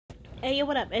Hey, yo,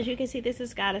 what up? As you can see, this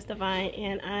is Goddess Divine,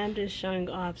 and I'm just showing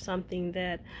off something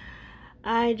that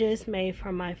I just made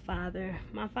for my father.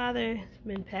 My father's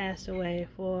been passed away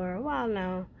for a while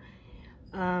now,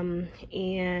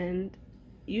 and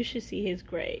you should see his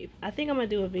grave. I think I'm gonna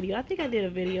do a video. I think I did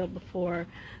a video before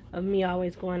of me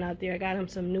always going out there. I got him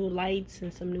some new lights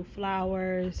and some new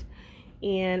flowers,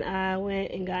 and I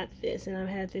went and got this, and I've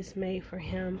had this made for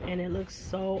him, and it looks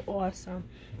so awesome.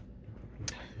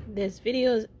 This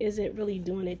video isn't really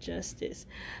doing it justice.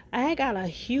 I had got a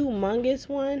humongous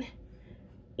one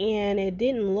and it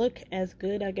didn't look as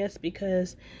good, I guess,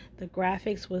 because the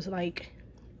graphics was like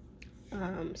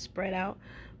spread out.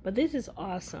 But this is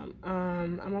awesome.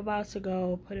 I'm about to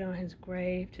go put it on his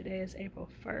grave. Today is April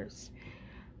 1st.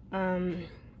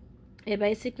 It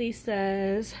basically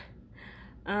says,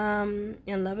 in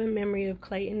loving memory of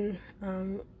Clayton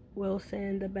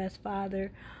Wilson, the best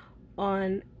father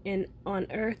on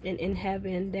earth and in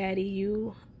heaven. Daddy,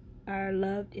 you are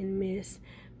loved and missed.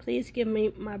 Please give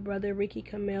me my brother Ricky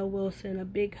Camille Wilson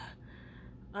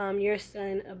your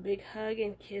son, a big hug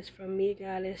and kiss from me,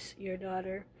 Goddess, your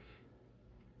daughter.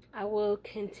 I will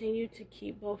continue to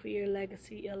keep both of your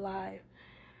legacy alive,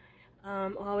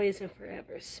 always and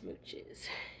forever. Smooches.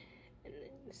 And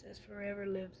then it says forever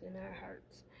lives in our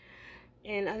hearts.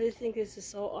 And I just think this is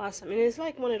so awesome. And it's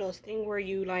like one of those things where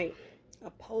you like a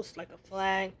post like a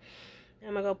flag.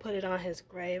 I'm gonna go put it on his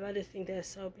grave. I just think that's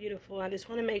so beautiful. I just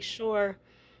want to make sure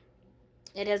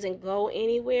it doesn't go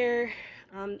anywhere.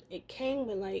 It came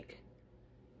with like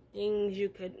things you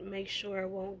could make sure it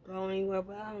won't go anywhere,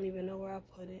 but I don't even know where I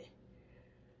put it.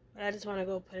 But I just want to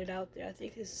go put it out there. I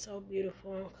think this is so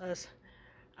beautiful because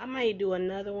I might do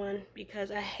another one, because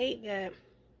I hate that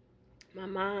my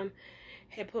mom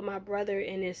had put my brother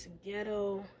in this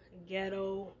ghetto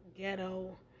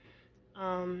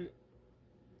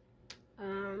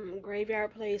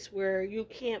graveyard place where you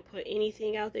can't put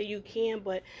anything out there. You can,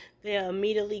 but they'll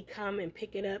immediately come and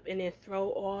pick it up and then throw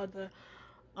all the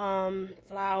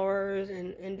flowers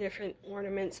and different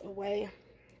ornaments away.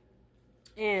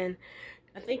 And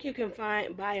I think you can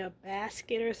buy a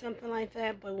basket or something like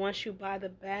that, but once you buy the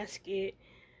basket,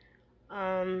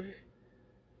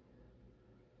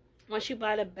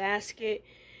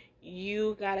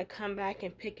 you gotta come back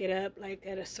and pick it up like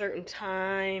at a certain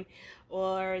time,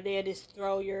 or they'll just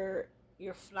throw your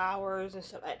flowers and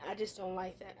stuff. I just don't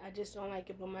like that. I just don't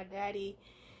like it. But my daddy,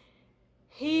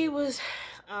 he was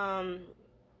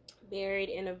buried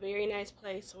in a very nice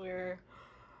place where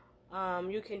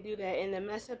you can do that. And the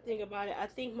messed up thing about it, I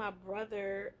think my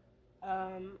brother,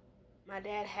 my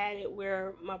dad had it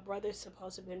where my brother's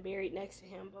supposed to have been buried next to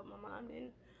him, but my mom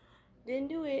didn't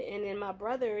do it. And then my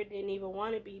brother didn't even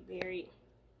want to be buried.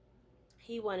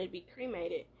 He wanted to be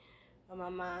cremated, but my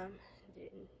mom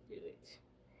didn't do it.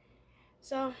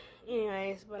 So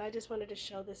anyways, but I just wanted to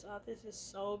show this off. This is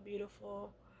so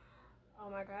beautiful. Oh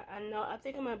my god. I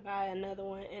think I'm gonna buy another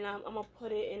one, and I'm gonna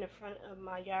put it in the front of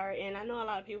my yard. And I know a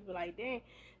lot of people be like, dang,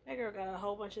 that girl got a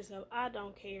whole bunch of stuff. I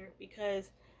don't care, because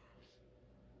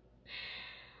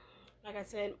like I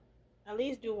said, at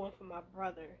least do one for my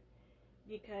brother,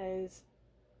 because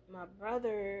my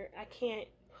brother, I can't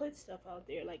put stuff out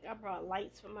there. Like, I brought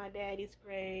lights for my daddy's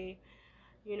grave,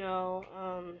 you know,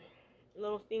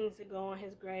 little things that go on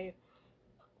his grave,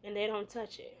 and they don't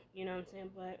touch it, you know what I'm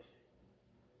saying? But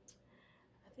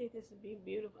I think this would be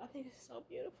beautiful. I think it's so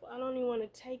beautiful. I don't even want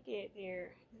to take it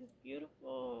there. This is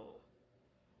beautiful.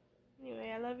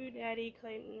 Anyway, I love you, Daddy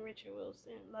Clayton Richard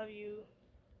Wilson. Love you.